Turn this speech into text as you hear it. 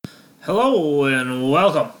Hello and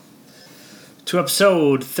welcome to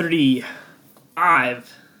episode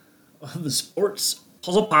 35 of the Sports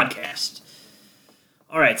Puzzle Podcast.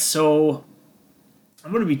 Alright, so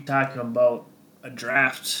I'm going to be talking about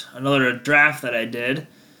another draft that I did,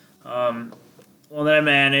 one that I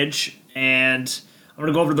manage, and I'm going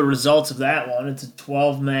to go over the results of that one. It's a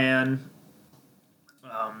 12-man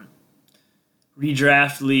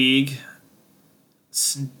redraft league.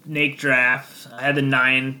 Snake draft. I had the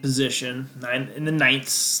 9 in the ninth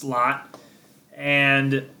slot,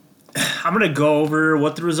 and I'm gonna go over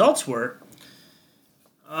what the results were.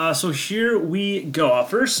 So here we go.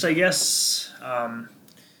 First, I guess a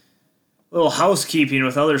little housekeeping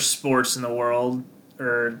with other sports in the world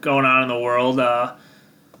or going on in the world.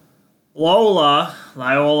 Loyola,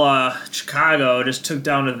 Chicago just took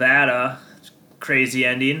down Nevada. Crazy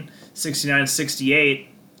ending, 69-68.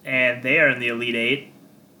 And they are in the Elite Eight.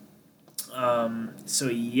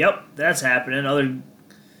 Yep, that's happening. Other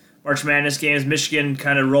March Madness games, Michigan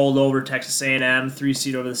kind of rolled over Texas A&M, 3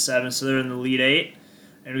 seed over the 7, so they're in the Elite Eight.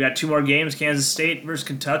 And we got 2 more games, Kansas State versus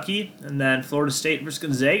Kentucky, and then Florida State versus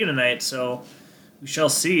Gonzaga tonight, so we shall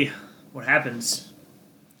see what happens.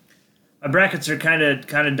 My brackets are kind of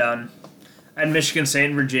done. I had Michigan State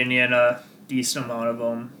and Virginia and a decent amount of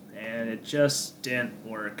them, and it just didn't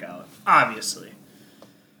work out, obviously.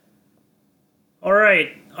 All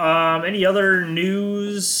right. Any other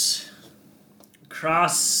news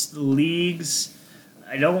across the leagues?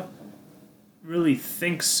 I don't really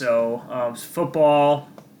think so. Football.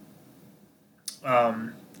 I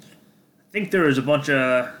think there was a bunch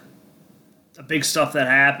of big stuff that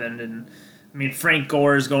happened, and I mean Frank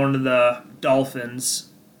Gore is going to the Dolphins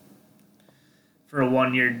for a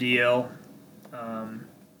 1-year deal.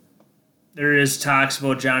 There is talks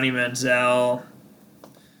about Johnny Manziel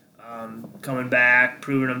coming back,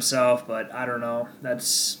 proving himself, but I don't know.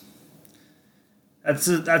 That's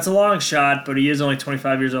a long shot, but he is only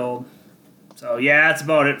 25 years old. So yeah, that's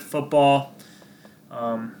about it. Football,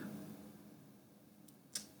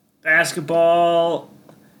 basketball.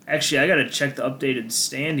 Actually, I gotta check the updated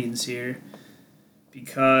standings here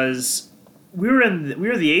because we were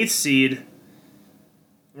the 8th seed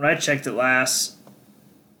when I checked it last.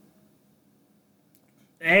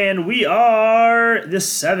 And we are the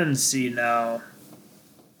 7th seed now.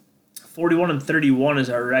 41-31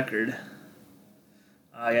 is our record.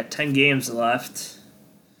 I got 10 games left.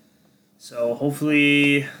 So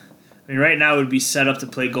hopefully, right now would be set up to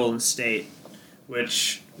play Golden State,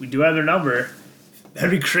 which we do have their number.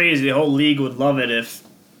 That'd be crazy. The whole league would love it if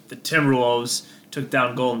the Timberwolves took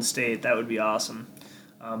down Golden State. That would be awesome.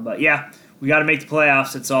 But yeah, we got to make the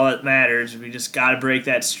playoffs. That's all that matters. We just got to break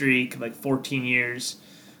that streak of 14 years.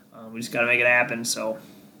 We just got to make it happen, so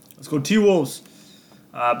let's go T-Wolves.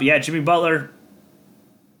 But yeah, Jimmy Butler,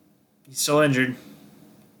 he's still injured.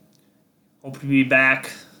 Hope to be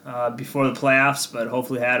back before the playoffs, but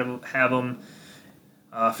hopefully have him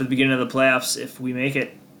for the beginning of the playoffs if we make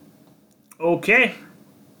it. Okay. I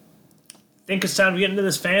think it's time to get into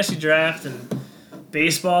this fantasy draft, and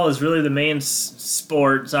baseball is really the main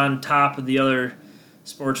sport. It's on top of the other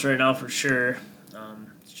sports right now for sure.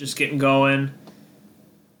 It's just getting going.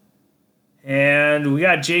 And we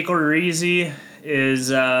got Jake Odorizzi is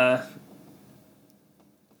the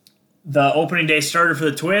opening day starter for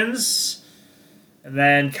the Twins. And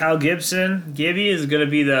then Kyle Gibby is going to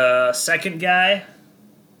be the second guy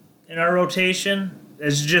in our rotation.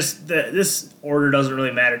 It's just this order doesn't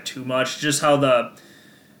really matter too much. Just how the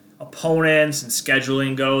opponents and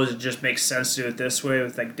scheduling goes, it just makes sense to do it this way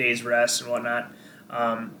with days rest and whatnot.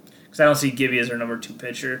 Because I don't see Gibby as our number 2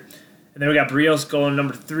 pitcher. And then we got Brios going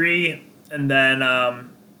number 3. And then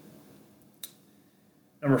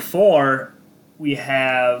number 4, we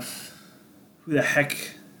have... Who the heck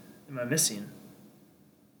am I missing?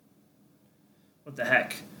 What the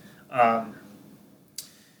heck?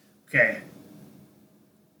 Okay.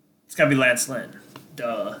 It's got to be Lance Lynn.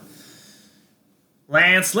 Duh.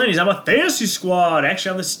 Lance Lynn, he's on my fantasy squad.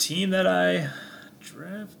 Actually, on this team that I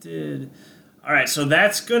drafted. All right, so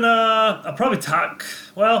that's going to... I'll probably talk...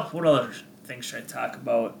 Well, what other things should I talk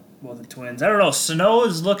about? Well, the Twins. I don't know. Sano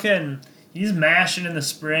is looking... He's mashing in the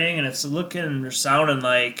spring, and it's looking or sounding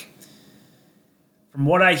like... From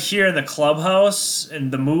what I hear in the clubhouse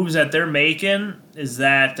and the moves that they're making is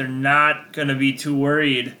that they're not going to be too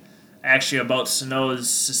worried, actually, about Sano's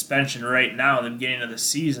suspension right now in the beginning of the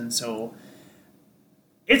season. So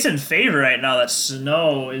it's in favor right now that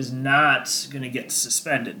Sano is not going to get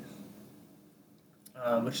suspended,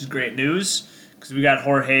 which is great news because we got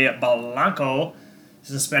Jorge Blanco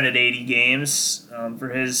suspended 80 games for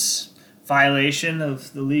his violation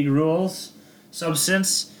of the league rules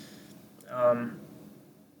substance. Um,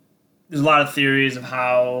 there's a lot of theories of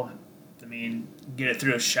how, get it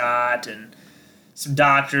through a shot and some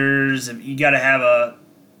doctors. You got to have a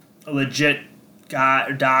legit guy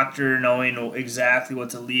or doctor knowing exactly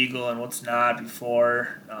what's illegal and what's not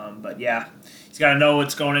before. But yeah, he's got to know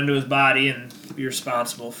what's going into his body and be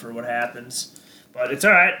responsible for what happens. But it's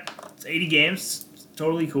all right. It's 80 games. It's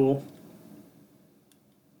totally cool.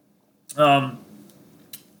 Yeah,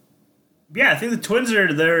 I think the Twins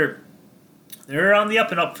they're on the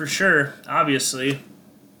up and up for sure. Obviously,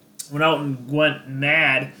 went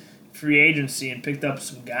mad free agency and picked up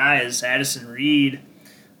some guys: Addison Reed,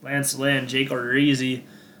 Lance Lynn, Jake Odorizzi.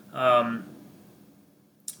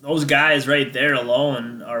 Those guys right there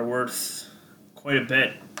alone are worth quite a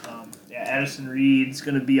bit. Yeah, Addison Reed's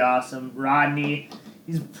going to be awesome. Rodney,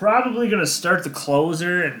 he's probably going to start the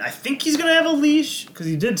closer, and I think he's going to have a leash because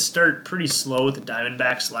he did start pretty slow with the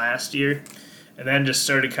Diamondbacks last year and then just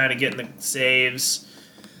started kind of getting the saves.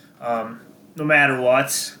 No matter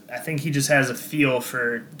what, I think he just has a feel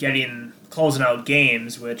for closing out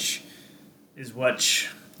games, which is what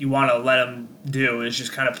you want to let him do, is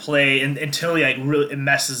just kind of play until he really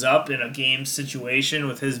messes up in a game situation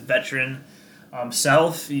with his veteran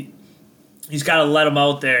self. He's got to let him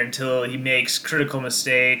out there until he makes critical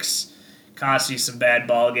mistakes, costs you some bad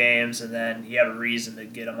ball games, and then you have a reason to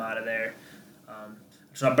get him out of there.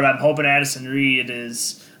 But I'm hoping Addison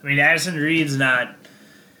Reed's not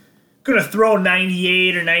going to throw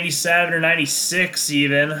 98 or 97 or 96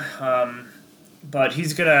 even, but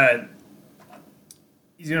he's going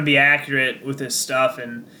to be accurate with his stuff,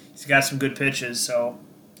 and he's got some good pitches. So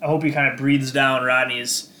I hope he kind of breathes down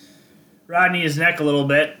Rodney's neck a little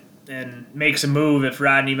bit and makes a move if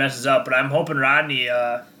Rodney messes up. But I'm hoping Rodney,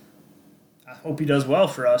 I hope he does well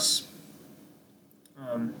for us.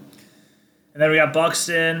 And then we got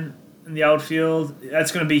Buxton in the outfield.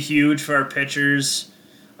 That's going to be huge for our pitchers.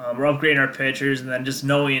 We're upgrading our pitchers, and then just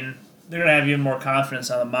knowing they're going to have even more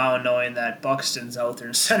confidence on the mound, knowing that Buxton's out there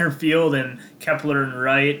in center field and Kepler in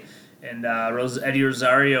right and Eddie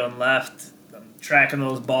Rosario in left, tracking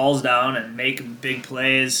those balls down and making big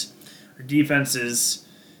plays. Our defense is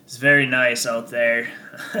very nice out there.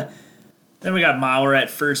 Then we got Maurer at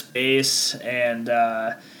first base, and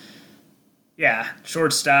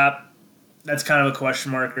shortstop. That's kind of a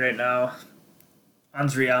question mark right now.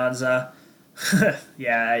 Andrianza.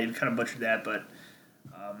 Yeah, I kind of butchered that, but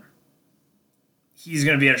he's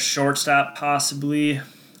going to be at a shortstop possibly.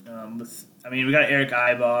 We got Eric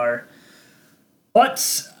Ibar,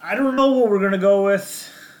 but I don't know what we're going to go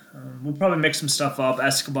with. We'll probably mix some stuff up.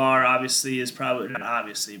 Escobar obviously is probably not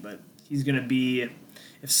obviously, but he's going to be.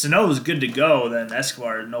 If Sano's good to go, then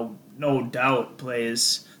Escobar no doubt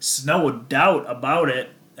plays. There's no doubt about it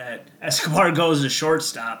that Escobar goes to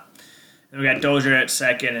shortstop. Then we got Dozier at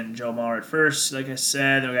second and Joe Mauer at first, like I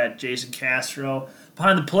said. Then we got Jason Castro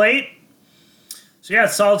behind the plate. So yeah,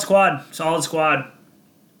 solid squad.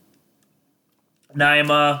 Now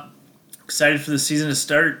I'm excited for the season to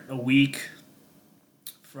start a week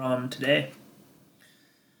from today.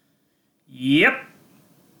 Yep.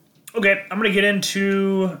 Okay, I'm going to get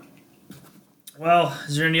into,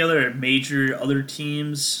 is there any other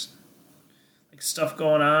teams? Stuff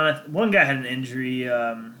going on. One guy had an injury,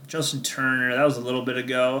 Justin Turner. That was a little bit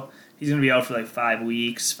ago. He's going to be out for 5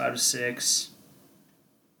 weeks, 5 to 6.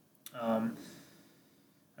 I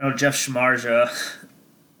know Jeff Shamarja.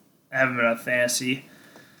 I have him in a fantasy.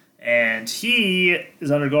 And he is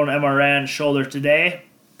undergoing an MRI on shoulder today.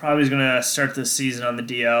 Probably is going to start the season on the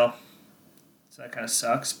DL. So that kind of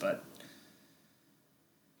sucks, but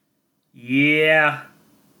yeah.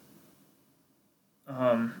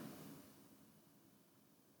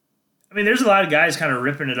 There's a lot of guys kind of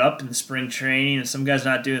ripping it up in spring training, and some guys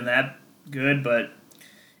not doing that good, but it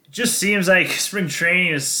just seems like spring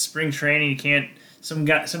training is spring training. You can't. Some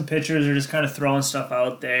pitchers are just kind of throwing stuff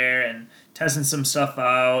out there and testing some stuff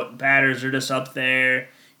out. Batters are just up there,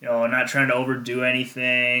 not trying to overdo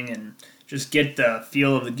anything and just get the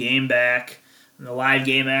feel of the game back and the live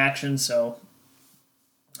game action. So,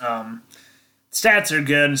 stats are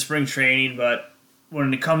good in spring training, but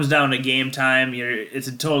when it comes down to game time, it's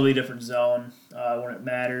a totally different zone when it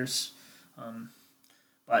matters.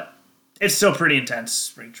 But it's still pretty intense,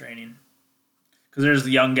 spring training. Because there's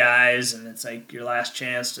the young guys, and it's your last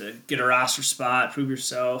chance to get a roster spot, prove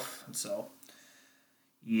yourself. And so,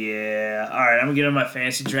 yeah. All right, I'm going to get on my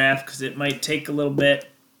fantasy draft because it might take a little bit.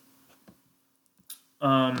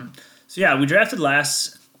 We drafted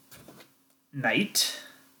last night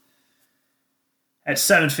at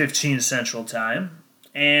 7:15 Central Time.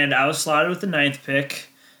 And I was slotted with the 9th pick,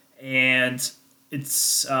 and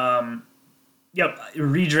it's Yep,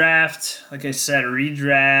 redraft. Like I said,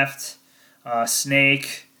 redraft.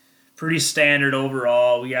 Snake. Pretty standard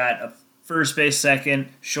overall. We got a first base, second,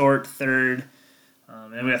 short, third.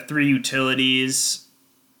 And we have 3 utilities,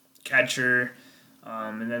 catcher.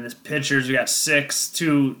 And then this pitchers, we got 6,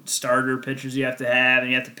 2 starter pitchers you have to have,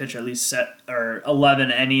 and you have to pitch at least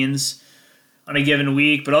 11 innings on a given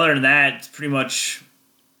week. But other than that, it's pretty much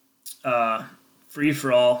free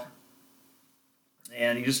for all,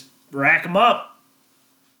 and you just rack them up.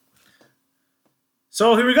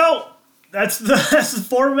 So here we go. That's the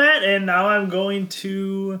format, and now I'm going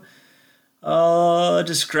to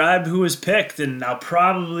describe who was picked, and I'll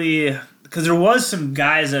probably, because there was some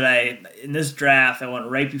guys that in this draft that went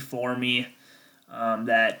right before me,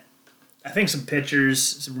 that I think some pitchers,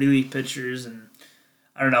 some relief pitchers, and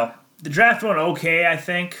I don't know. The draft went okay, I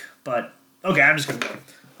think, but okay, I'm just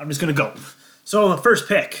gonna go. So the first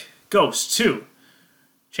pick goes to,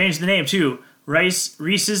 change the name to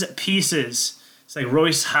Reese's Pieces. It's like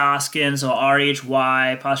Royce Hoskins, so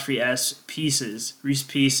RHY apostrophe S Pieces, Reese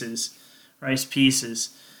Pieces, Rice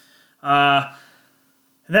Pieces. And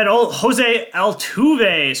then Jose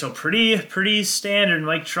Altuve, so pretty standard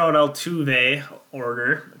Mike Trout Altuve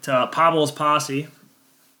order to Pablo's Posse.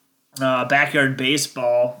 Backyard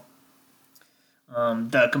Baseball.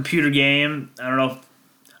 The computer game, I don't know,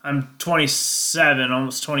 I'm 27,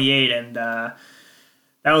 almost 28, and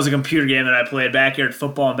that was a computer game that I played, backyard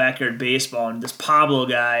football and backyard baseball, and this Pablo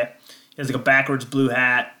guy, he has like a backwards blue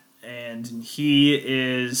hat, and he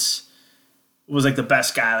was like the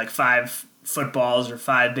best guy, like 5 footballs or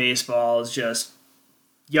 5 baseballs, just,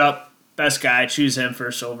 best guy, choose him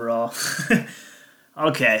first overall.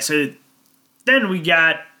 Okay, so then we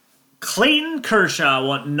got Clayton Kershaw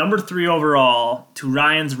went number 3 overall to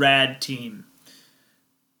Ryan's Rad team.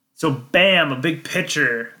 So, bam, a big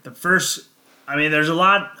pitcher. There's a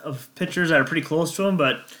lot of pitchers that are pretty close to him,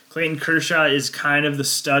 but Clayton Kershaw is kind of the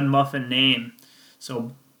stud muffin name.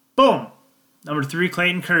 So, boom, number 3,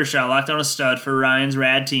 Clayton Kershaw, locked on a stud for Ryan's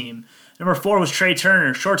Rad team. Number 4 was Trey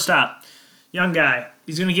Turner, shortstop, young guy.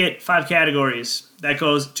 He's going to get 5 categories. That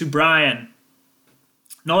goes to Brian.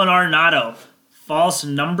 Nolan Arenado, false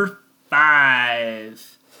number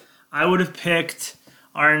 5. I would have picked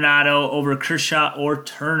Arenado over Kershaw or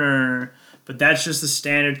Turner, but that's just the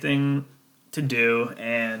standard thing to do.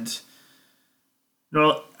 And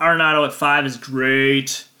Arenado at 5 is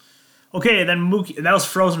great. Okay, then Mookie, that was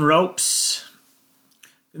Frozen Ropes.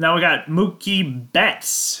 Now we got Mookie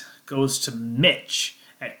Betts goes to Mitch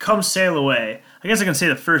at Come Sail Away. I guess I can say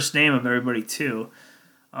the first name of everybody too.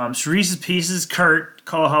 Reese's Pieces, Kurt,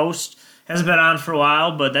 co-host. Hasn't been on for a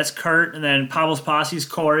while, but that's Kurt. And then Pablo's Posse's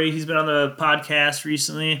Corey. He's been on the podcast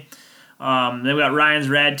recently. Then we got Ryan's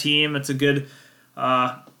Rad team. It's a good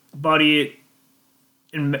buddy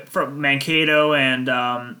from Mankato, and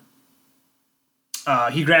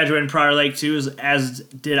he graduated in Prior Lake too, as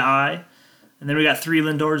did I. And then we got 3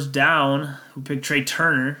 Lindors down, who picked Trey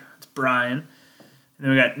Turner. It's Brian. And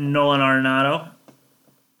then we got Nolan Arenado,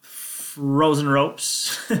 Frozen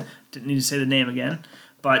Ropes. Didn't need to say the name again.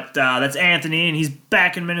 But that's Anthony, and he's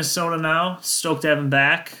back in Minnesota now. Stoked to have him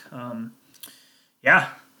back. Yeah.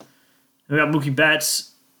 We got Mookie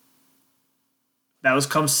Betts. That was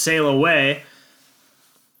Come Sail Away.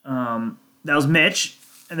 That was Mitch.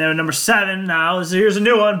 And then number 7 now, here's a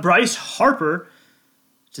new one. Bryce Harper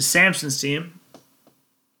to Samson's team.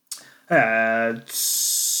 Max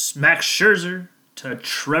Scherzer to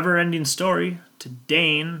Trevor Ending Story to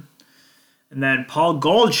Dane. And then Paul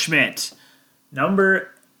Goldschmidt,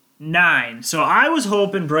 number 9. So I was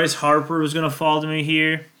hoping Bryce Harper was going to fall to me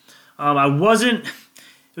here. It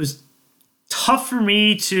was tough for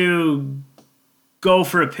me to go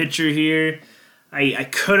for a pitcher here. I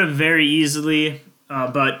could have very easily,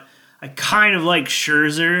 but I kind of like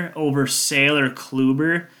Scherzer over Sale or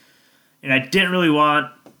Kluber. And I didn't really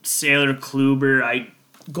want Sale or Kluber.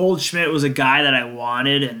 Goldschmidt was a guy that I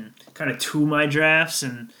wanted and kind of to my drafts,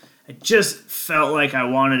 and I just felt like I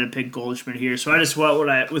wanted to pick Goldschmidt here. So I just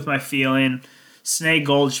went with my feeling. Snake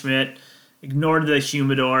Goldschmidt, ignored the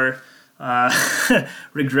humidor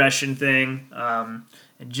regression thing, and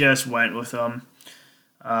just went with him.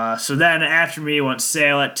 So then after me went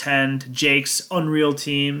Sale at 10 to Jake's Unreal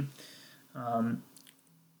team. And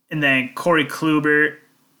then Corey Kluber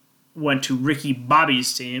went to Ricky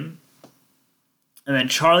Bobby's team. And then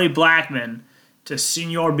Charlie Blackmon to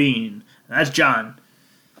Senior Bean. And that's John.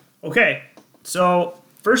 Okay, so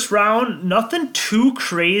first round, nothing too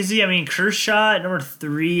crazy. I mean, Kershaw at number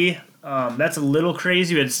 3, that's a little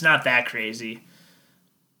crazy, but it's not that crazy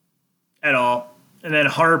at all. And then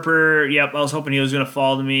Harper, I was hoping he was going to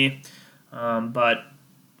fall to me. But,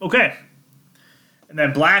 okay. And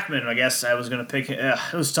then Blackman, I guess I was going to pick.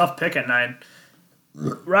 It was a tough pick at 9.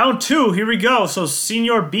 Round 2, here we go. So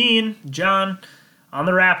Senior Bean, John, on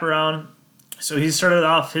the wraparound. So he started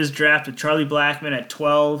off his draft with Charlie Blackman at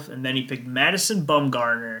 12, and then he picked Madison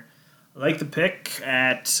Bumgarner. I like the pick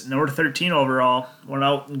at number 13 overall. Went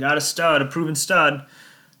out and got a stud, a proven stud.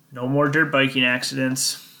 No more dirt biking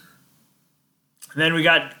accidents. And then we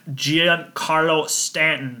got Giancarlo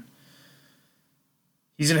Stanton.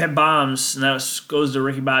 He's going to hit bombs, and that goes to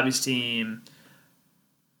Ricky Bobby's team.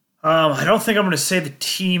 I don't think I'm going to say the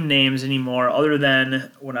team names anymore other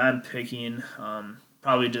than what I'm picking.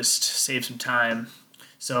 Probably just save some time.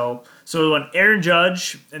 So we went Aaron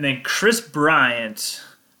Judge and then Chris Bryant.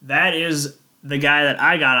 That is the guy that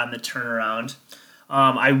I got on the turnaround.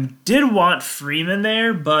 I did want Freeman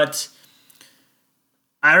there, but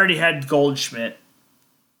I already had Goldschmidt.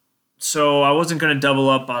 So I wasn't going to double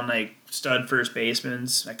up on like stud first basemen.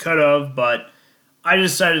 I could have, but I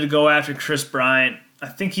decided to go after Chris Bryant. I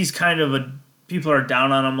think he's kind of people are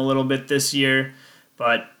down on him a little bit this year,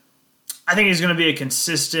 but I think he's going to be a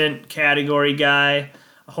consistent category guy.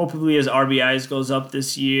 Hopefully his RBIs goes up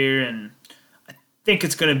this year, and I think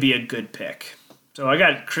it's going to be a good pick. So I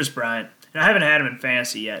got Chris Bryant, and I haven't had him in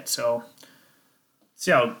fantasy yet, so see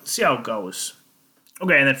how it goes.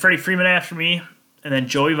 Okay, and then Freddie Freeman after me, and then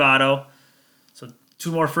Joey Votto. So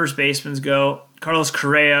 2 more first basemen go. Carlos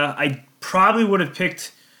Correa. I probably would have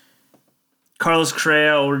picked Carlos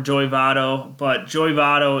Correa over Joey Votto, but Joey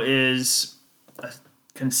Votto is a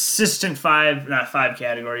consistent not 5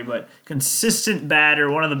 category, but consistent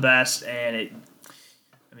batter, one of the best, and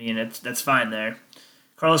that's fine there.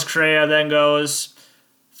 Carlos Correa then goes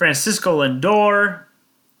Francisco Lindor,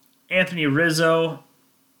 Anthony Rizzo,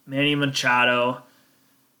 Manny Machado,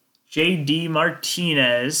 J.D.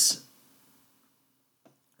 Martinez,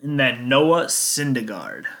 and then Noah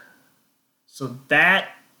Syndergaard. So that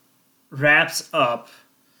wraps up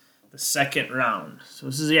the second round. So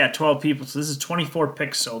this is 12 people. So this is 24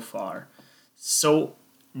 picks so far. So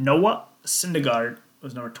Noah Syndergaard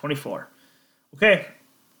was number 24. Okay.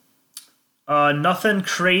 Nothing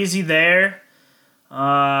crazy there. No,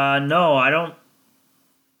 I don't.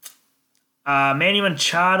 Manny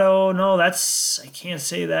Machado. No, I can't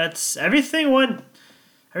say that's everything's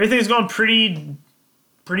going pretty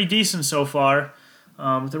decent so far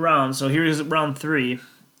with the round. So here's round 3.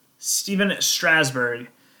 Steven Strasburg,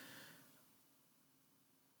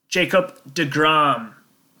 Jacob deGrom.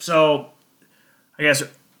 So, I guess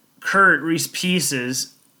Kurt Reese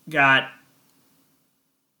Pieces got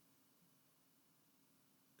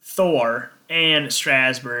Thor and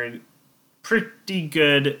Strasburg. Pretty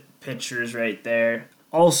good pitchers right there.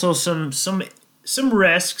 Also some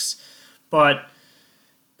risks, but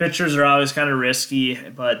pitchers are always kind of risky,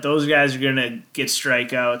 but those guys are going to get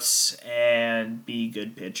strikeouts and be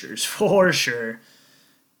good pitchers for sure.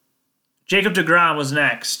 Jacob deGrom was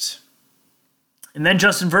next. And then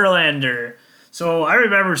Justin Verlander. So I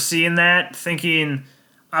remember seeing that, thinking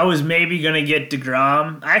I was maybe going to get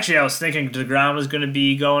deGrom. Actually, I was thinking deGrom was going to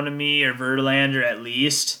be going to me, or Verlander at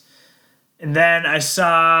least. And then I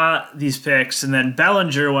saw these picks, and then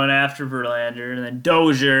Bellinger went after Verlander, and then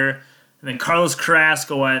Dozier, and then Carlos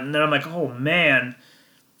Carrasco went, and then I'm like, oh, man.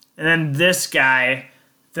 And then this guy,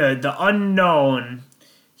 the unknown,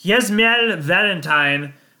 Yasmani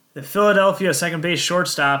Valentine, the Philadelphia second base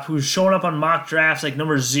shortstop, who's showing up on mock drafts like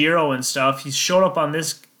number 0 and stuff. He's showed up on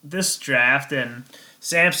this draft, and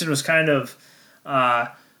Sampson was kind of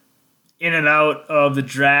in and out of the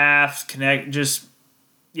draft, in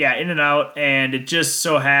and out, and it just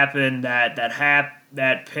so happened that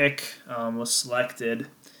that pick was selected.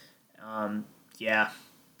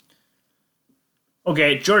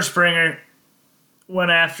 Okay, George Springer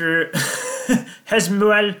went after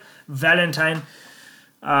Yasmani Valentine,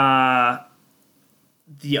 the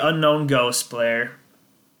unknown ghost player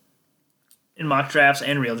in mock drafts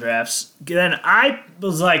and real drafts. Then I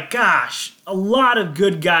was like, gosh, a lot of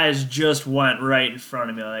good guys just went right in front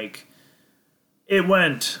of me. Like, it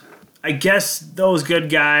went, I guess, those good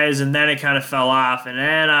guys, and then it kind of fell off. And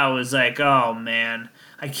then I was like, oh, man,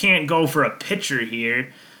 I can't go for a pitcher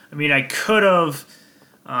here. I mean, I could have,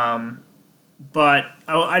 but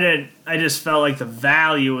I didn't. I just felt like the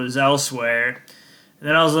value was elsewhere. And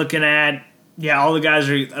then I was looking at, all the guys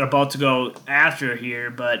are about to go after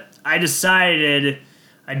here, but I decided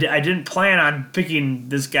I didn't plan on picking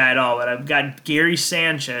this guy at all, but I've got Gary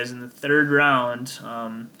Sanchez in the 3rd round.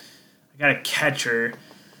 I got a catcher.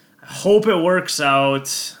 I hope it works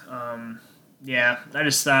out. I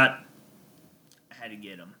just thought I had to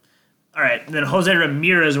get him. All right, and then Jose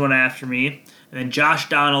Ramirez went after me, and then Josh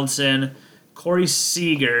Donaldson, Corey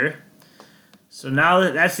Seager, So now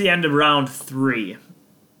that's the end of round 3.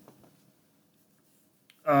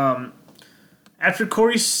 After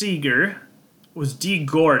Corey Seager was D.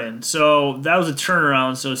 Gordon. So that was a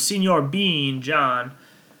turnaround. So Senior Bean, John,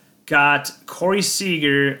 got Corey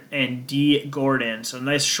Seager and D. Gordon. So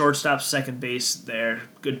nice shortstop, second base there.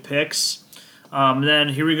 Good picks. Then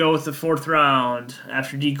here we go with the 4th round.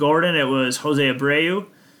 After D. Gordon, it was Jose Abreu.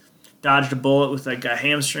 Dodged a bullet with like a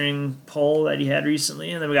hamstring pull that he had recently.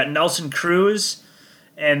 And then we got Nelson Cruz.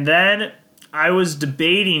 And then I was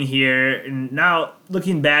debating here, and now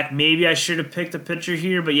looking back, maybe I should have picked a pitcher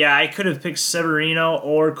here. But yeah, I could have picked Severino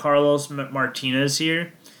or Carlos Martinez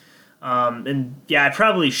here. And yeah, I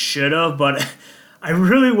probably should have, but I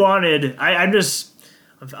really wanted. I'm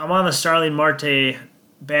on the Starling Marte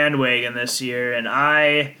bandwagon this year, and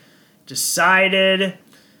I decided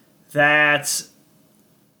that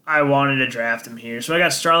I wanted to draft him here. So I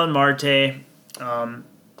got Starling Marte as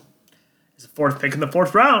the 4th pick in the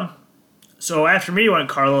 4th round. So after me went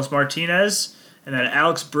Carlos Martinez, and then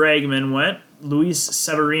Alex Bregman went, Luis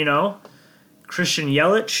Severino, Christian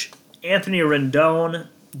Yelich, Anthony Rendon,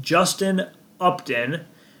 Justin Upton,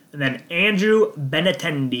 and then Andrew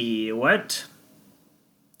Benintendi went.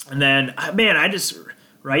 And then, man,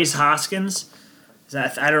 Rice Hoskins.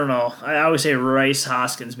 I don't know. I always say Rice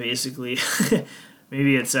Hoskins, basically.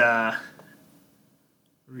 Maybe it's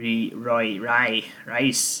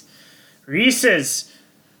Rice. Reese's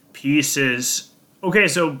Pieces. Okay,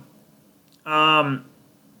 so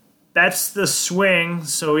that's the swing.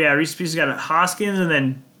 So yeah, Reese's Pieces got Hoskins and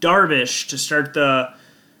then Darvish to start the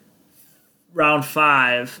round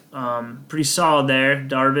 5. Pretty solid there,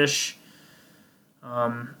 Darvish.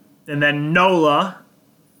 And then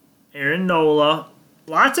Aaron Nola.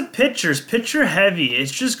 Lots of pitchers, pitcher heavy.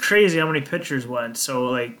 It's just crazy how many pitchers went.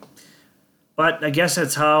 So but I guess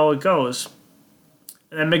that's how it goes.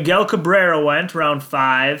 And then Miguel Cabrera went round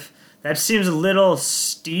 5. That seems a little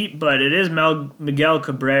steep, but it is Miguel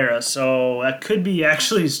Cabrera, so that could be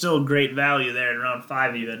actually still great value there in round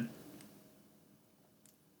 5 even.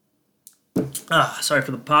 Sorry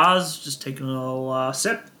for the pause. Just taking a little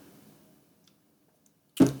sip.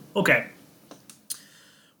 Okay.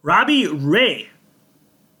 Robbie Ray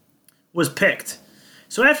was picked.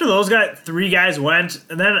 So after those 3 guys went,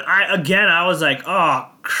 and then I was like, oh,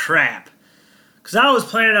 crap. Because I was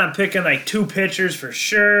planning on picking 2 pitchers for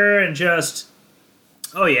sure, and just,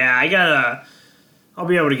 oh yeah, I'll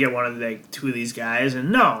be able to get one of 2 of these guys.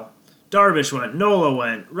 And no, Darvish went, Nola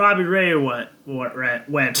went, Robbie Ray went,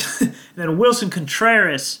 and then Wilson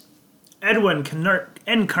Contreras, Edwin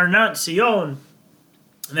Encarnacion,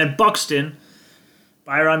 and then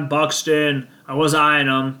Byron Buxton. I was eyeing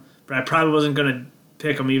him, but I probably wasn't gonna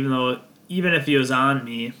pick him, even if he was on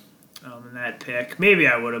me in that pick. Maybe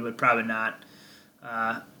I would have, but probably not.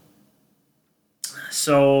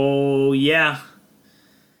 So yeah,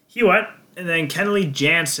 he went, and then Kenley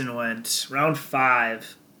Jansen went round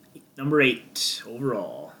 5, number 8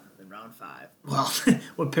 overall in round 5. Well,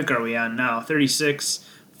 what pick are we on now? 36,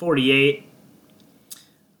 48.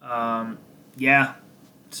 Yeah,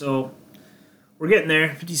 so we're getting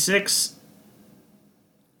there. 56.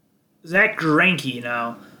 Zach Greinke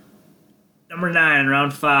now. Number 9,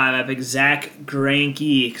 round 5, I picked Zach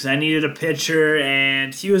Greinke because I needed a pitcher,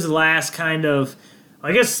 and he was the last kind of.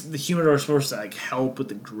 I guess the humidor is supposed to help with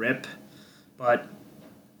the grip, but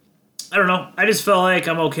I don't know. I just felt like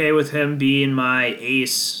I'm okay with him being my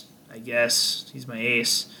ace. I guess he's my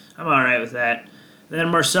ace. I'm all right with that. Then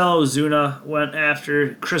Marcelo Ozuna went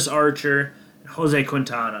after Chris Archer and Jose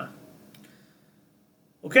Quintana.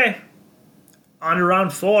 Okay, on to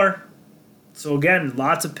round 4. So again,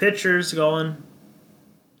 lots of pitchers going.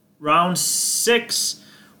 Round 6,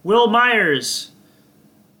 Will Myers,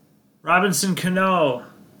 Robinson Cano,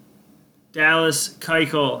 Dallas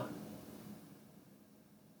Keuchel.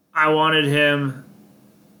 I wanted him,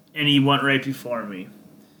 and he went right before me.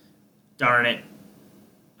 Darn it.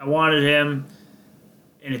 I wanted him,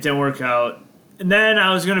 and it didn't work out. And then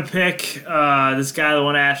I was going to pick this guy that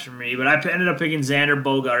went after me, but I ended up picking Xander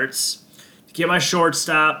Bogaerts. Get my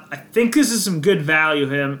shortstop. I think this is some good value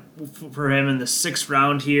for him in the 6th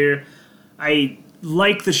round here. I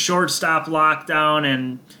like the shortstop lockdown,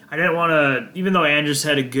 and I didn't want to, even though Andrews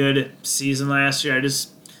had a good season last year, I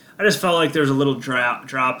just felt like there was a little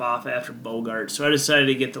drop off after Bogart. So I decided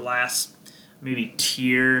to get the last maybe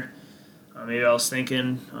tier. Maybe I was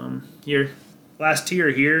thinking last tier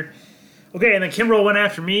here. Okay, and then Kimbrel went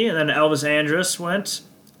after me, and then Elvis Andrus went.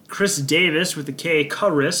 Chris Davis with the K,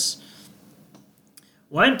 Curris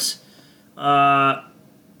went. Tommy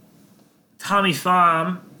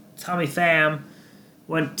Pham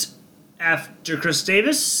went after Chris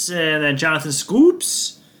Davis, and then Jonathan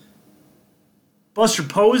Scoops, Buster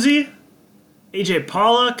Posey, AJ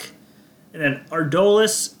Pollock, and then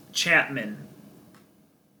Ardolis Chapman.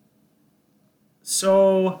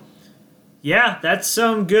 So, yeah, that's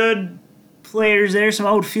some good players there. Some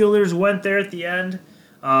outfielders went there at the end.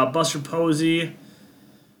 Buster Posey.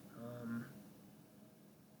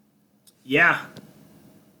 Yeah.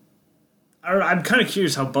 I'm kind of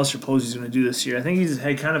curious how Buster Posey's going to do this year. I think he's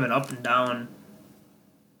had kind of an up and down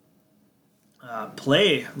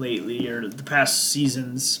play lately, or the past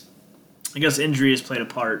seasons. I guess injury has played a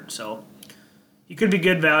part, so he could be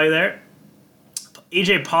good value there.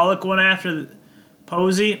 AJ Pollock went after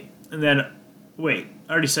Posey, and then, wait,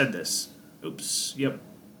 I already said this. Oops, yep.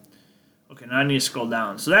 Okay, now I need to scroll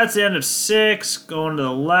down. So that's the end of 6, going to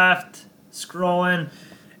the left, scrolling,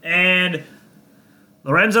 and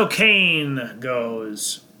Lorenzo Cain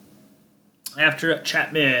goes after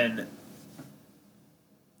Chapman.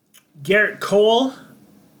 Garrett Cole,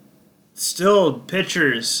 still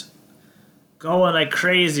pitchers going like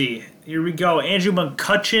crazy. Here we go. Andrew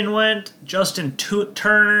McCutchen went. Justin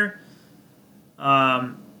Turner.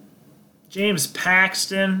 James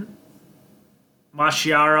Paxton.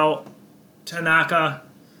 Mashiaro. Tanaka.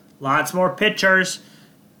 Lots more pitchers.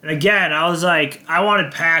 And again, I was like, I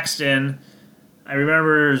wanted Paxton. I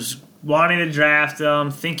remember wanting to draft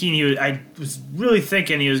him, I was really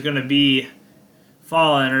thinking he was going to be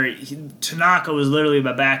falling, Tanaka was literally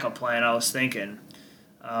my backup plan, I was thinking.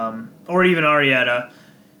 Or even Arrieta.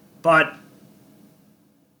 But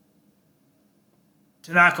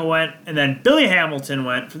Tanaka went, and then Billy Hamilton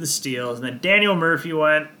went for the steals, and then Daniel Murphy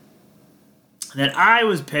went, and then I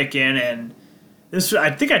was picking, and I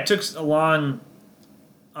think I took along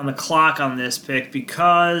on the clock on this pick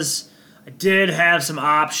because I did have some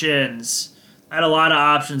options. I had a lot of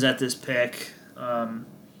options at this pick. And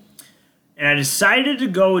I decided to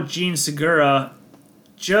go with Gene Segura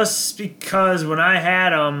just because when I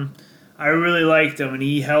had him, I really liked him, and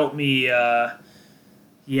he helped me out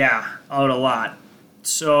a lot.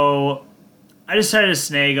 So I decided to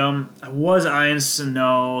snag him. I was eyeing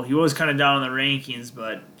Sano. He was kind of down in the rankings,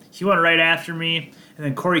 but he went right after me. And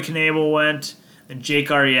then Corey Knebel went. And Jake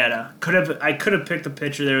Arrieta. I could have picked a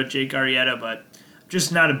pitcher there with Jake Arrieta, but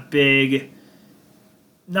just not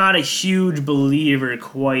a huge believer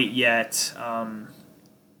quite yet.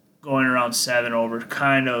 Going around 7 over,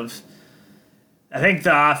 kind of. I think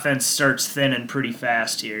the offense starts thinning pretty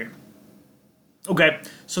fast here. Okay,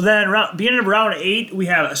 so then beginning of round 8, we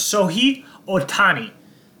have Shohei Ohtani,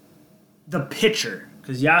 the pitcher,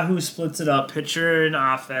 because Yahoo splits it up, pitcher and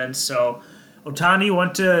offense. So Ohtani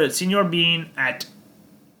went to Senor Bean at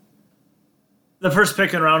the first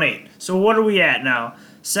pick in round 8. So what are we at now?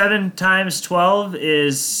 7 times 12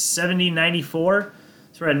 is 94.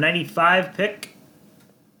 So we're at 95 pick.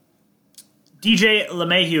 DJ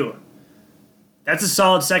LeMahieu. That's a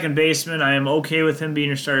solid second baseman. I am okay with him being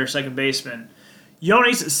your starter second baseman.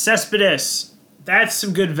 Yoenis Cespedes. That's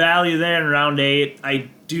some good value there in round 8.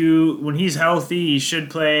 When he's healthy, he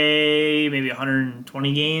should play maybe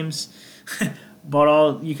 120 games. About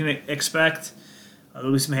all you can expect.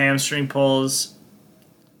 There'll be some hamstring pulls.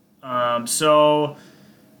 So,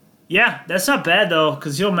 yeah, that's not bad, though,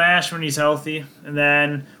 because he'll mash when he's healthy. And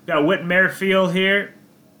then we got Whit Merrifield here.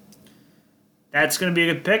 That's going to be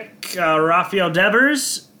a good pick. Rafael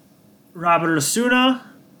Devers, Robert Osuna,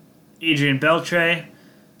 Adrian Beltre,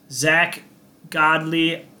 Zach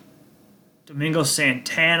Godley, Domingo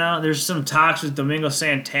Santana. There's some talks with Domingo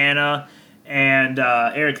Santana and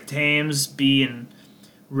Eric Thames being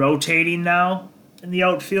rotating now in the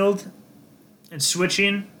outfield and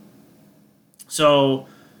switching. So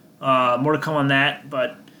more to come on that.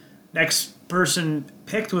 But next person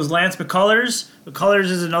picked was Lance McCullers. McCullers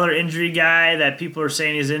is another injury guy that people are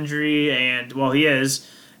saying he's injury, and well, he is.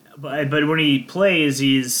 But when he plays,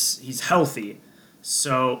 he's healthy.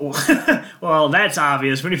 So, well, that's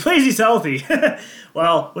obvious. When he plays, he's healthy.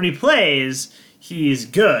 Well, when he plays, he's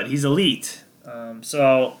good. He's elite.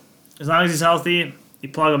 So as long as he's healthy, you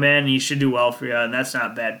plug him in, he should do well for you, and that's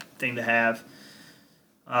not a bad thing to have.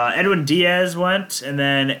 Edwin Diaz went, and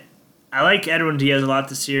then I like Edwin Diaz a lot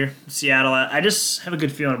this year. Seattle. I just have a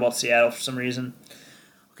good feeling about Seattle for some reason.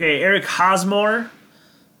 Okay, Eric Hosmer.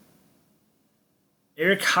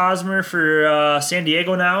 Eric Hosmer for San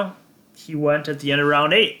Diego now. He went at the end of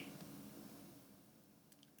round 8.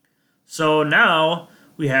 So now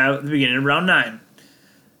we have the beginning of round 9.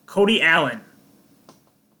 Cody Allen.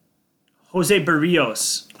 Jose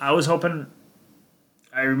Barrios. I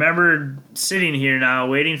remember sitting here now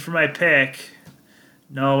waiting for my pick,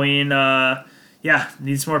 knowing,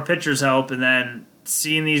 need some more pitchers help, and then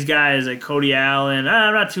seeing these guys like Cody Allen.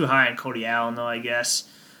 I'm not too high on Cody Allen, though, I guess.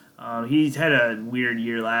 He had a weird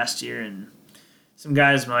year last year, and some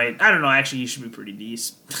guys might. I don't know. Actually, he should be pretty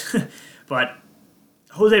decent. But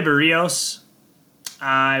Jose Barrios,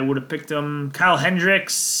 I would have picked him. Kyle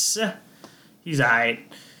Hendricks, he's all right.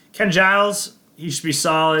 Ken Giles, he should be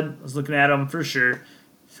solid. I was looking at him for sure.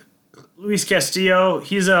 Luis Castillo,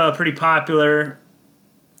 he's pretty popular.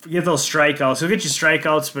 Forget those strikeouts. He'll get you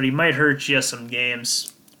strikeouts, but he might hurt you some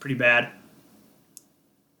games. Pretty bad.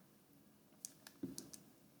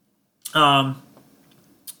 Sorry,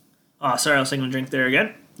 I was taking a drink there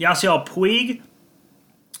again. Yasiel Puig.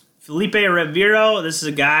 Felipe Rivero. This is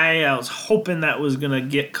a guy I was hoping that was gonna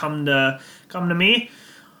come to me.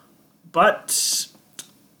 But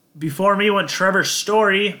before me went Trevor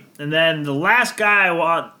Story, and then the last guy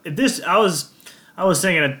I was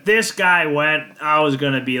thinking if this guy went, I was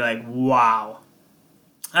gonna be like, wow.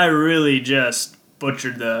 I really just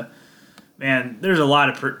butchered there's a lot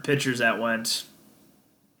of pitchers that went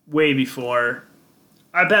way before.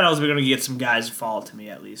 I bet I was going to get some guys to fall to me,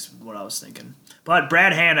 at least, what I was thinking. But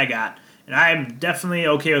Brad Hand I got. And I'm definitely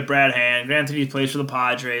okay with Brad Hand. Granted, he plays for the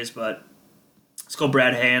Padres, but let's go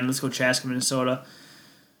Brad Hand. Let's go Chaska, Minnesota.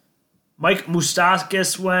 Mike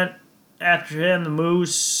Moustakas went after him, the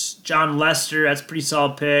Moose. John Lester, that's a pretty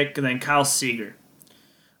solid pick. And then Kyle Seager.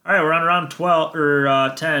 All right, we're on round 12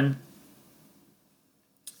 or 10.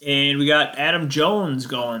 And we got Adam Jones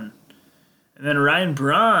going. And then Ryan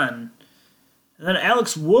Braun. And then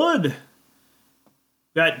Alex Wood.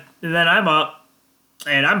 And then I'm up.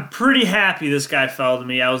 And I'm pretty happy this guy fell to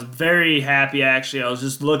me. I was very happy, actually. I was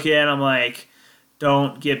just looking at him like,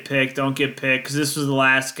 don't get picked. Because this was the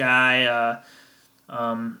last guy.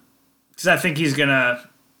 Because I think he's going to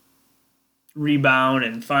rebound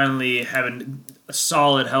and finally have a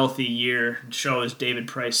solid, healthy year and show his David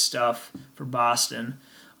Price stuff for Boston.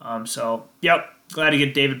 Glad to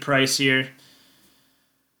get David Price here.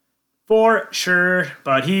 For sure,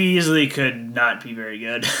 but he easily could not be very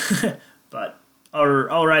good. But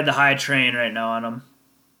I'll ride the high train right now on him.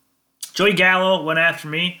 Joey Gallo went after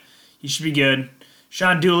me. He should be good.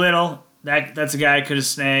 Sean Doolittle, that's a guy I could have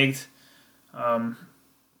snagged.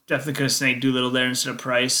 Definitely could have snagged Doolittle there instead of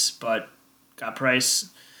Price, but got Price.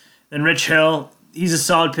 Then Rich Hill, he's a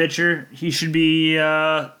solid pitcher. He should be,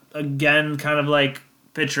 again, kind of like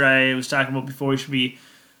pitcher I was talking about before. He should be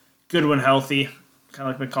good when healthy, kind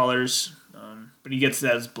of like McCullers. But he gets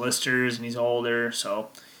those blisters, and he's older, so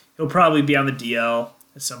he'll probably be on the DL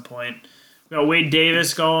at some point. We got Wade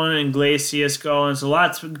Davis going and Iglesias going, so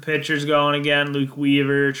lots of pitchers going again. Luke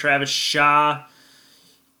Weaver, Travis Shaw.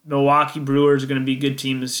 Milwaukee Brewers are going to be a good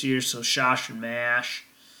team this year, so Shaw should mash.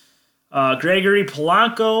 Gregory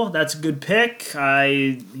Polanco, that's a good pick.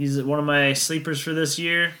 He's one of my sleepers for this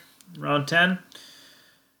year, round 10.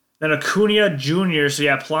 Then Acuna Jr., so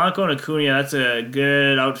yeah, Polanco and Acuna, that's a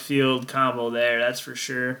good outfield combo there, that's for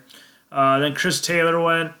sure. Then Chris Taylor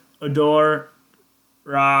went, Odor,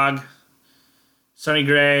 Rog, Sonny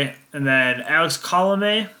Gray, and then Alex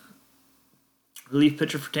Colomé, relief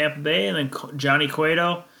pitcher for Tampa Bay, and then Johnny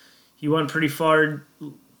Cueto. He went pretty far,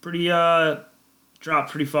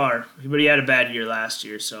 dropped pretty far, but he had a bad year last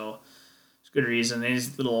year, so it's a good reason. And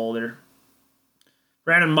he's a little older.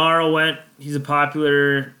 Brandon Morrow went. He's a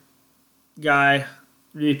popular guy,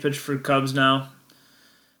 relief pitcher for Cubs now.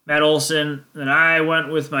 Matt Olson. Then I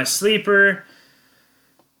went with my sleeper.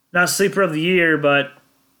 Not sleeper of the year, but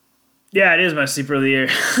yeah, it is my sleeper of the year,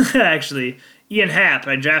 actually. Ian Happ.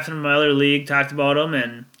 I drafted him in my other league, talked about him,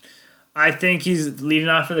 and I think he's leading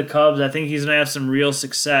off for the Cubs. I think he's going to have some real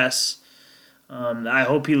success. I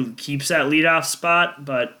hope he keeps that leadoff spot,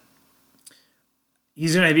 but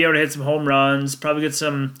he's going to be able to hit some home runs, probably get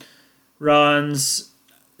some runs.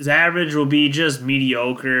 His average will be just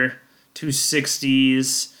mediocre,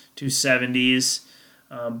 260s, 270s,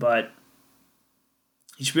 but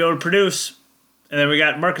he should be able to produce. And then we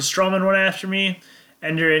got Marcus Stroman went after me,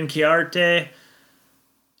 Ender Inciarte,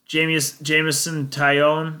 Jameson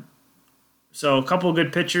Taillon. So a couple of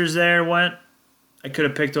good pitchers there went. I could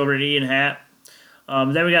have picked over Ian Happ.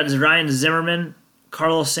 Then we got Ryan Zimmerman,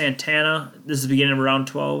 Carlos Santana. This is the beginning of round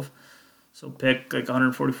 12. So pick like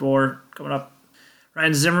 144 coming up.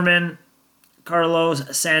 Ryan Zimmerman,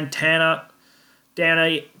 Carlos Santana,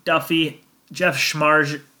 Danny Duffy, Jeff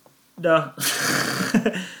Schmarzda.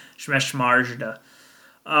 Schmarzda.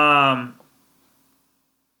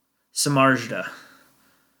 Samardzija.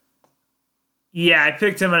 Yeah, I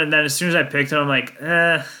picked him, and then as soon as I picked him, I'm like,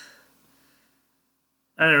 I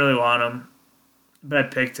didn't really want him. But I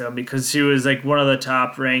picked him because he was like one of the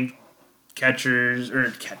top-ranked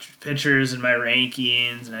pitchers in my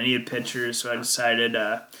rankings, and I needed pitchers, so I decided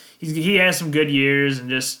he has some good years, and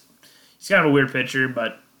just he's kind of a weird pitcher,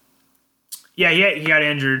 but yeah, he got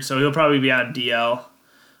injured, so he'll probably be on DL.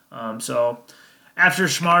 So after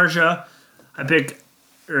Schmarja, I didn't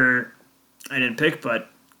pick, but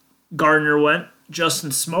Gardner went,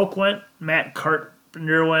 Justin Smoke went, Matt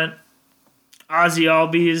Carpenter went, Ozzie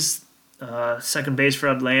Albies, second base for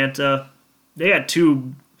Atlanta. They got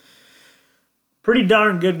two pretty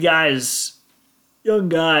darn good guys, young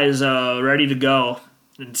guys, ready to go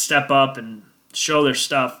and step up and show their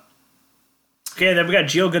stuff. Okay, then we got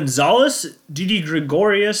Gio Gonzalez, Didi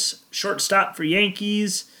Gregorius, shortstop for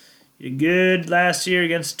Yankees. He did good last year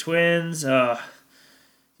against Twins. Yep.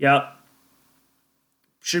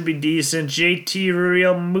 Should be decent. JT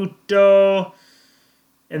Real Muto.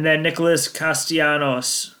 And then Nicholas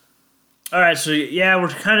Castellanos. All right, so yeah, we're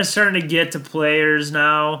kind of starting to get to players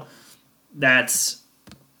now. That's,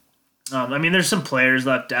 there's some players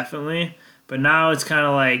left, definitely. But now it's kind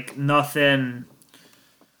of like nothing,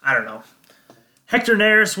 I don't know. Hector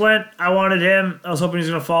Neris went. I wanted him. I was hoping he was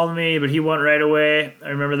going to fall to me, but he went right away. I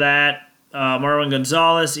remember that. Marwin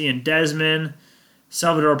Gonzalez, Ian Desmond,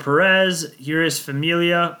 Salvador Perez, Uris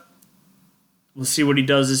Familia. We'll see what he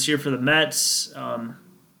does this year for the Mets.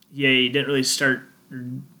 He didn't really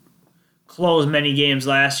close many games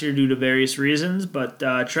last year due to various reasons, but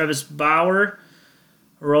Travis Bauer,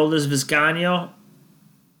 Aroldis Vizcaino,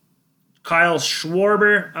 Kyle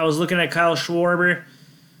Schwarber. I was looking at Kyle Schwarber.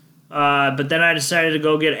 But then I decided to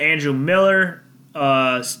go get Andrew Miller,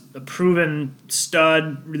 a proven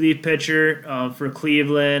stud relief pitcher for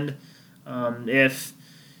Cleveland. If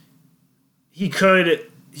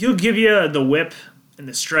he'll give you the whip and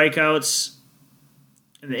the strikeouts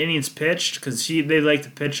and the innings pitched because they like to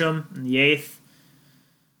pitch them in the eighth.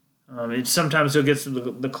 Sometimes he'll get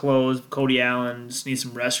the close. Cody Allen just needs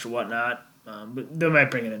some rest or whatnot. But they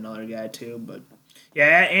might bring in another guy too. But yeah,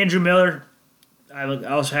 Andrew Miller. I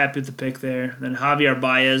was happy with the pick there. Then Javier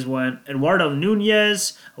Baez went. Eduardo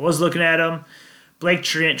Nunez, I was looking at him. Blake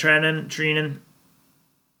Treinen.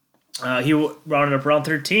 He rounded up round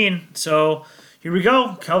 13. So here we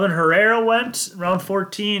go. Kelvin Herrera went round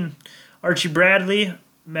 14. Archie Bradley,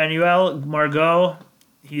 Manuel Margot.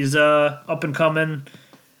 He's up and coming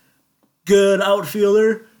good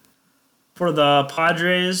outfielder for the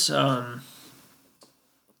Padres.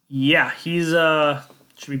 He's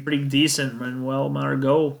should be pretty decent. Manuel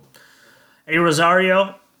Margot. Eddie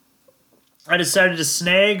Rosario, I decided to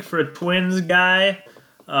snag for a Twins guy.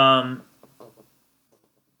 That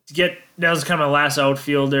was kind of my last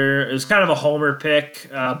outfielder. It was kind of a homer pick,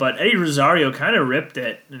 but Eddie Rosario kind of ripped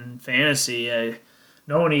it in fantasy. I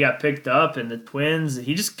know when he got picked up in the Twins,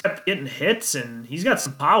 he just kept getting hits, and he's got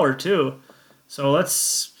some power too. So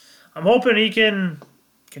I'm hoping he can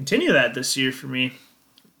continue that this year for me.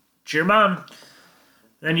 Cheer him on.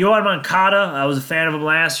 Then Yohan Moncada, I was a fan of him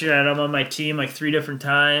last year. I had him on my team like 3 different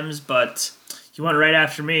times, but he went right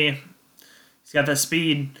after me. He's got that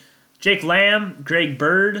speed. Jake Lamb, Greg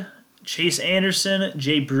Bird, Chase Anderson,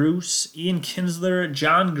 Jay Bruce, Ian Kinsler,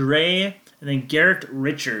 John Gray, and then Garrett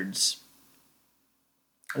Richards.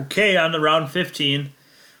 Okay, on to round 15.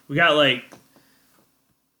 We got like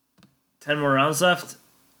 10 more rounds left.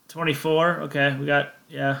 24. Okay, we got,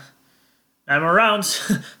 9 more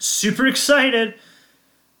rounds. Super excited.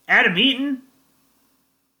 Adam Eaton,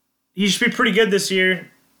 he should be pretty good this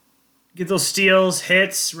year. Get those steals,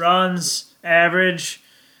 hits, runs, average.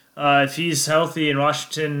 If he's healthy in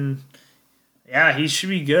Washington, he should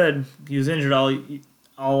be good. He was injured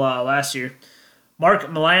all last year. Mark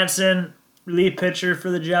Melancon, relief pitcher for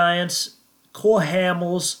the Giants. Cole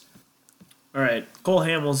Hamels. All right, Cole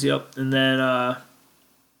Hamels, yep. And then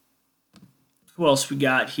who else we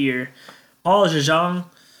got here? Paul Jejong.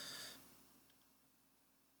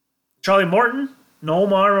 Charlie Morton,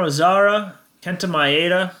 Nomar Mazara, Kenta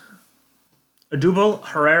Maeda, Adubel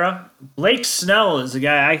Herrera. Blake Snell is the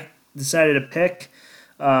guy I decided to pick.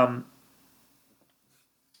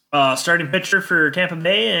 Starting pitcher for Tampa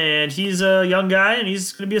Bay, and he's a young guy, and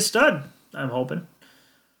he's going to be a stud, I'm hoping.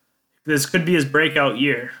 This could be his breakout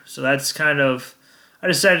year. So that's I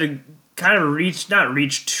decided to kind of not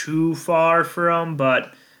reach too far for him,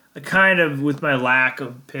 but with my lack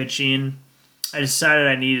of pitching, I decided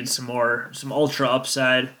I needed some ultra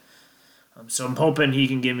upside. So I'm hoping he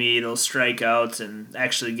can give me those strikeouts and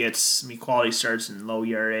actually gets me quality starts and low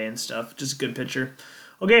ERA and stuff. Just a good pitcher.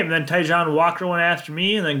 Okay, and then Tyjon Walker went after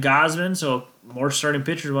me, and then Gosman. So more starting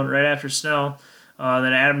pitchers went right after Snell.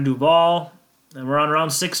 Then Adam Duvall. And we're on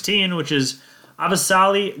round 16, which is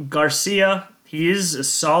Avisali Garcia. He is a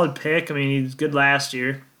solid pick. I mean, he was good last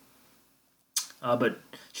year. But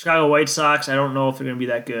Chicago White Sox, I don't know if they're going to be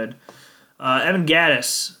that good. Evan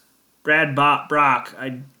Gattis, Brock.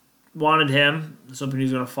 I wanted him. I was hoping he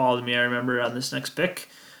was going to fall to me, I remember, on this next pick.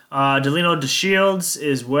 Delino DeShields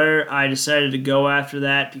is where I decided to go after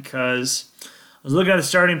that because I was looking at the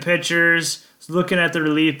starting pitchers, I was looking at the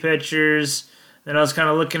relief pitchers, then I was kind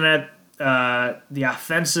of looking at the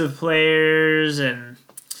offensive players, and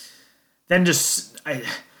then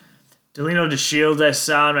Delino DeShields I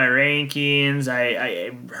saw in my rankings.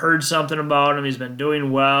 I heard something about him. He's been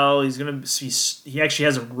doing well. He actually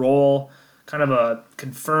has a role, kind of a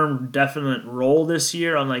confirmed definite role this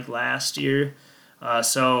year, unlike last year.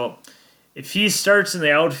 So if he starts in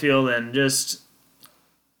the outfield, then just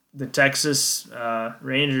the Texas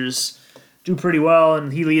Rangers do pretty well,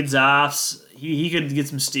 and he leads off. He could get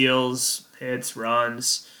some steals, hits,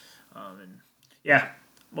 runs, and yeah,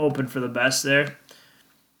 I'm open for the best there.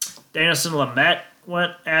 Danielson Lamet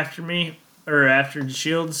went after me, or after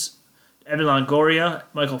DeShields. Evan Longoria,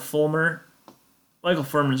 Michael Fulmer. Michael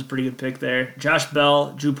Fulmer's a pretty good pick there. Josh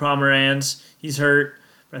Bell, Drew Pomeranz. He's hurt,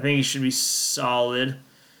 but I think he should be solid.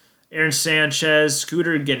 Aaron Sanchez,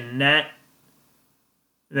 Scooter Gannett.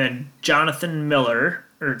 Then Jonathan Villar.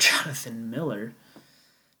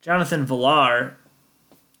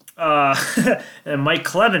 And Mike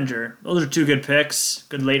Clevenger. Those are two good picks.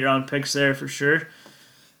 Good late round picks there for sure.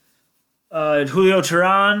 Julio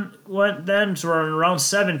Teheran went then, so we're in round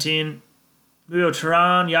 17. Julio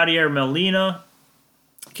Teheran, Yadier Molina,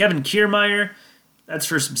 Kevin Kiermaier, that's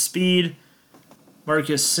for some speed.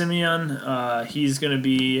 Marcus Semien, he's going to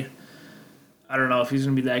be, I don't know if he's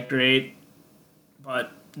going to be that great,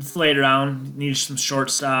 but it's late round, needs some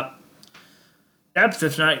shortstop. Depth,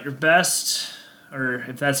 if not your best, or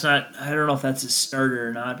if that's not, I don't know if that's his starter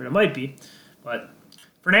or not, but it might be. But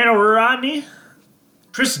Fernando Rodney,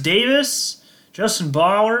 Chris Davis, Justin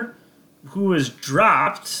Bauer, who was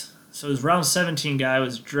dropped. So his round 17 guy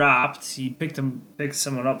was dropped. He picked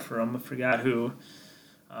someone up for him. I forgot who.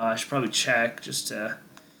 I should probably check just to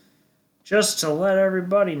let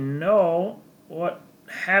everybody know what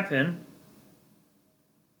happened.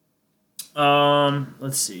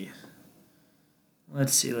 Let's see.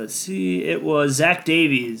 It was Zach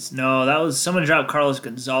Davies. No, that was someone dropped Carlos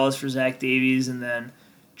Gonzalez for Zach Davies, and then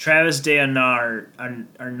Travis Arnaud,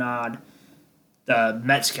 the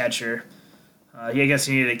Mets catcher. I guess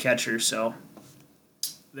he needed a catcher, so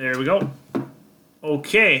there we go.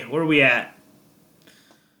 Okay, where are we at?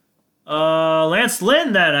 Lance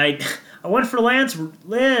Lynn, then. I went for Lance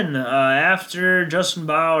Lynn after Justin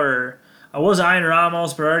Bauer. I was eyeing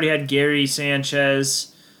Ramos, but I already had Gary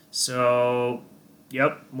Sanchez. So,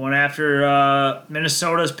 yep, went after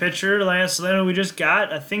Minnesota's pitcher, Lance Lynn, who we just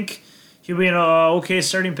got. I think he'll be an okay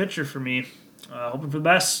starting pitcher for me. Hoping for the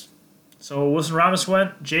best. So Wilson Ramos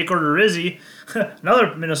went. Jake Odorizzi,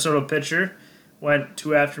 another Minnesota pitcher, went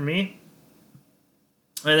two after me.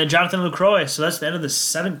 And then Jonathan Lucroy. So that's the end of the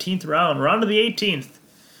 17th round. We're on to the 18th.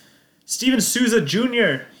 Steven Souza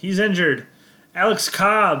Jr., he's injured. Alex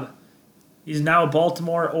Cobb, he's now a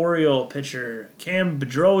Baltimore Oriole pitcher. Cam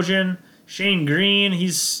Bedrosian, Shane Green,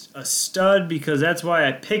 he's a stud because that's why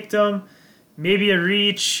I picked him. Maybe a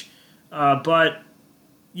reach, but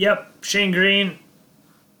yep, Shane Green,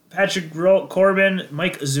 Patrick Corbin,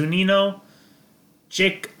 Mike Zunino,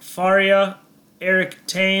 Jake Faria, Eric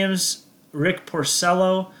Thames, Rick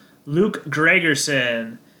Porcello, Luke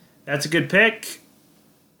Gregerson. That's a good pick.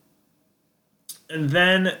 And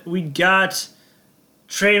then we got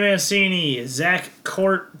Trey Mancini, Zach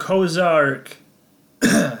Kozart,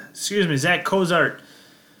 Zach Kozart,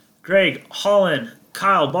 Greg Holland,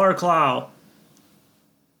 Kyle Barclow.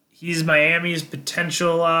 He's Miami's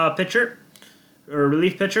potential pitcher, or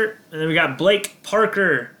relief pitcher. And then we got Blake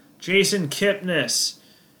Parker, Jason Kipnis,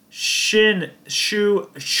 Shin Shu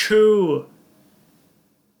Chu,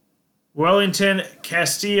 Wellington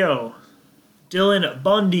Castillo, Dylan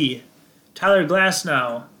Bundy, Tyler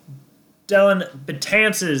Glasnow, Dylan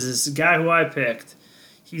Betances is the guy who I picked.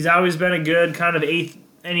 He's always been a good kind of eighth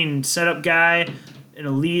inning setup guy, an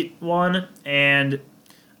elite one, and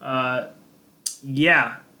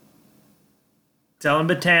yeah, Dylan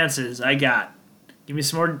Betances I got. Give me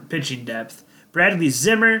some more pitching depth. Bradley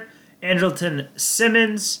Zimmer, Andrelton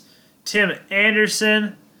Simmons, Tim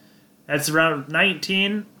Anderson. That's around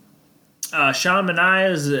 19. Sean Manaea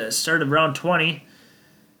is the start of round 20.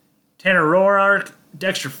 Tanner Roark,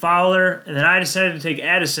 Dexter Fowler, and then I decided to take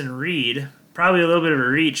Addison Reed. Probably a little bit of a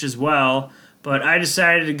reach as well, but I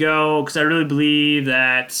decided to go because I really believe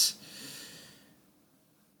that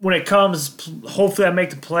when it comes, hopefully I make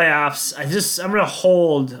the playoffs. I'm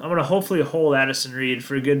gonna hopefully hold Addison Reed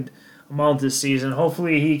for a good amount this season.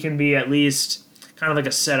 Hopefully he can be at least kind of like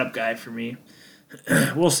a setup guy for me.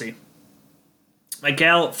 We'll see.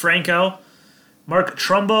 Miguel Franco, Mark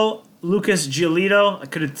Trumbo, Lucas Giolito. I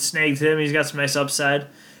could have snagged him. He's got some nice upside.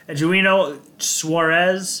 Edwino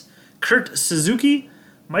Suarez, Kurt Suzuki,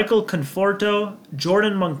 Michael Conforto,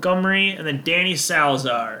 Jordan Montgomery, and then Danny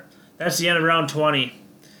Salazar. That's the end of round 20.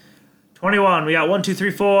 21, we got 1, 2,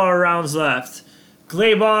 3, 4 rounds left.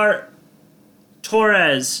 Gleyber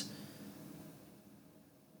Torres,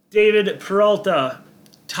 David Peralta,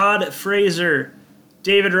 Todd Fraser,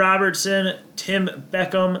 David Robertson, Tim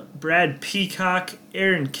Beckham, Brad Peacock,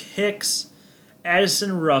 Aaron Hicks,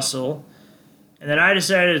 Addison Russell. And then I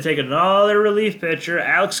decided to take another relief pitcher,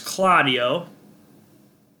 Alex Claudio,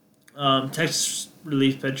 Texas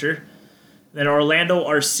relief pitcher. Then Orlando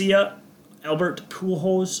Arcia, Albert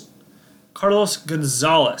Pujols, Carlos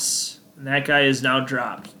Gonzalez. And that guy is now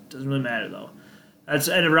dropped. Doesn't really matter, though. That's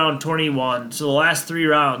the end of round 21. So the last 3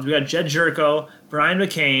 rounds, we got Jed Jerko, Brian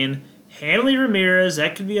McCain, Hanley Ramirez.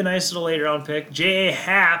 That could be a nice little late-round pick. J.A.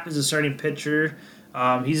 Happ is a starting pitcher.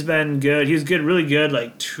 He's been good. He was good, really good,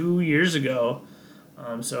 like 2 years ago.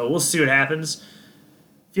 So we'll see what happens.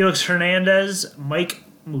 Felix Hernandez, Mike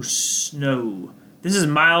Musno. This is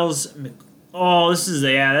Miles.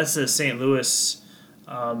 That's the St. Louis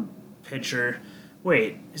pitcher.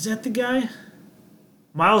 Wait, is that the guy?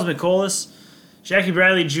 Miles McCollus, Jackie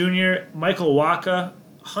Bradley Jr., Michael Waka,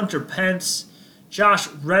 Hunter Pence, Josh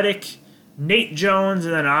Reddick, Nate Jones,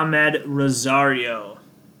 and then Ahmed Rosario.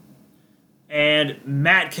 And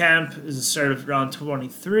Matt Kemp is the start of round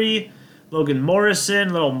 23. Logan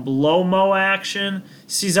Morrison, little blow-mo action.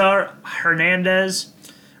 Cesar Hernandez,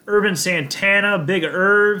 Urban Santana, Big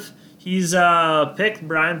Irv. He's picked.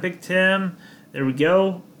 Brian picked him. There we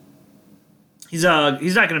go. He's not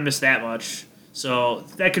going to miss that much. So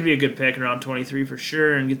that could be a good pick in round 23 for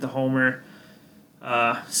sure and get the homer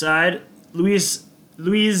side. Luis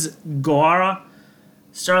Guara,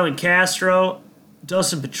 Starlin Castro,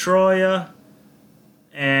 Dustin Pedroia,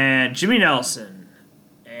 and Jimmy Nelson.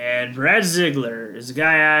 And Brad Ziegler is the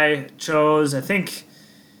guy I chose. I think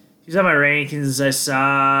he's on my rankings I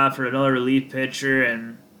saw for another relief pitcher,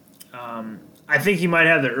 and I think he might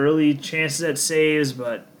have the early chances at saves,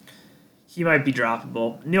 but he might be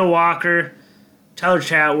droppable. Neil Walker, Tyler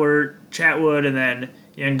Chatwood, and then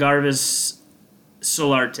Yangarvis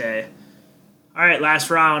Solarte. All right, last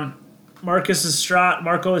round. Marco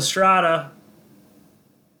Estrada,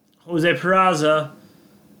 Jose Peraza,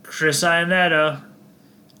 Chris Iannetta,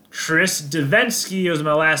 Chris Davinsky was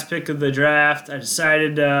my last pick of the draft. I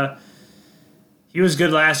decided he was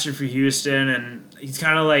good last year for Houston, and he's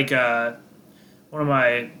kind of like one of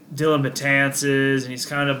my Dylan Betances, and he's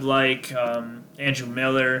kind of like Andrew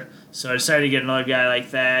Miller. So I decided to get another guy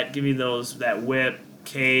like that. Give me that whip,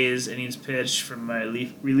 K's, innings pitch from my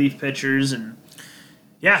relief pitchers, and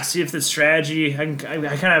yeah, see if the strategy. I kind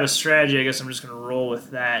of have a strategy. I guess I'm just gonna roll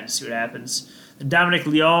with that and see what happens. And Dominic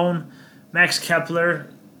Leone, Max Kepler.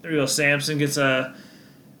 There we go. Samson gets a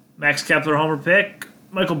Max Kepler homer pick.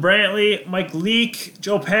 Michael Brantley, Mike Leake,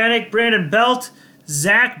 Joe Panic, Brandon Belt,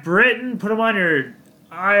 Zach Britton. Put him on your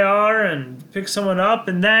IR and pick someone up.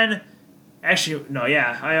 And then,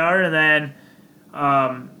 IR. And then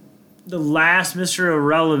the last Mr.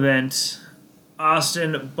 Irrelevant,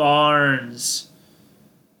 Austin Barnes.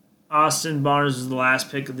 Austin Barnes was the last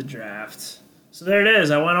pick of the draft. So there it is.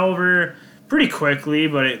 I went over pretty quickly,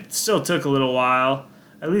 but it still took a little while.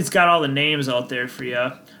 At least got all the names out there for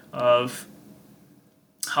you of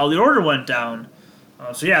how the order went down.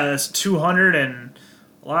 So yeah, that's 200 and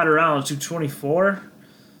a lot of rounds, 224,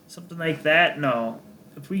 something like that. No,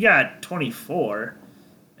 if we got 24,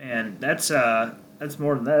 and that's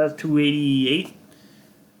more than that. That's 288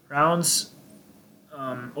 rounds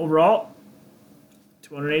overall.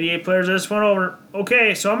 288 players. I just went over.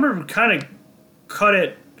 Okay, so I'm gonna kind of cut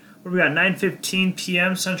it. Where we got 9:15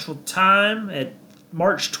 p.m. Central Time at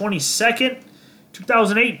March 22nd,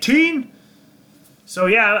 2018. So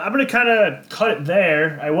yeah, I'm going to kind of cut it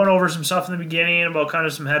there. I went over some stuff in the beginning about kind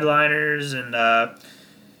of some headliners and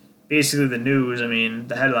basically the news. I mean,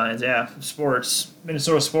 the headlines, yeah. Sports,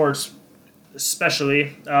 Minnesota sports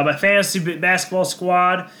especially. My fantasy basketball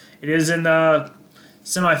squad, it is in the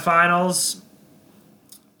semifinals.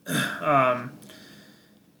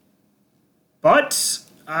 But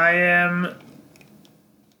I am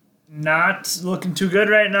not looking too good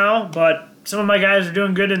right now, but some of my guys are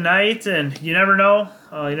doing good tonight, and you never know.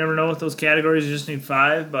 You never know with those categories. You just need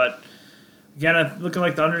 5, but again, I'm looking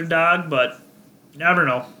like the underdog, but you never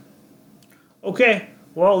know. Okay,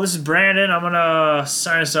 well, this is Brandon. I'm going to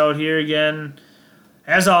sign us out here again.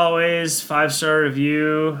 As always, 5-star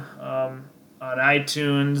review. on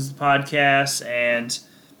iTunes podcast, and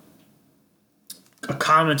a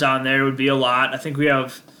comment on there would be a lot. I think we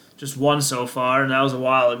have just one so far, and that was a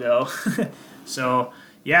while ago. So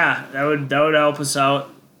yeah, that would help us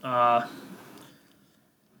out.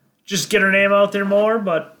 Just get our name out there more.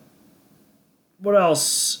 But what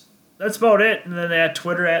else? That's about it. And then at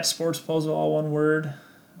Twitter at Sports Puzzle, all one word.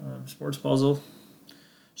 Sports Puzzle.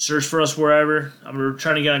 Search for us wherever. We're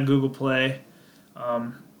trying to get on Google Play.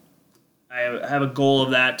 I have a goal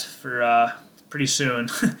of that for pretty soon.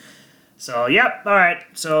 So, yep. All right.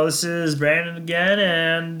 So, this is Brandon again,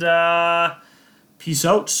 and peace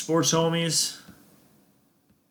out, sports homies.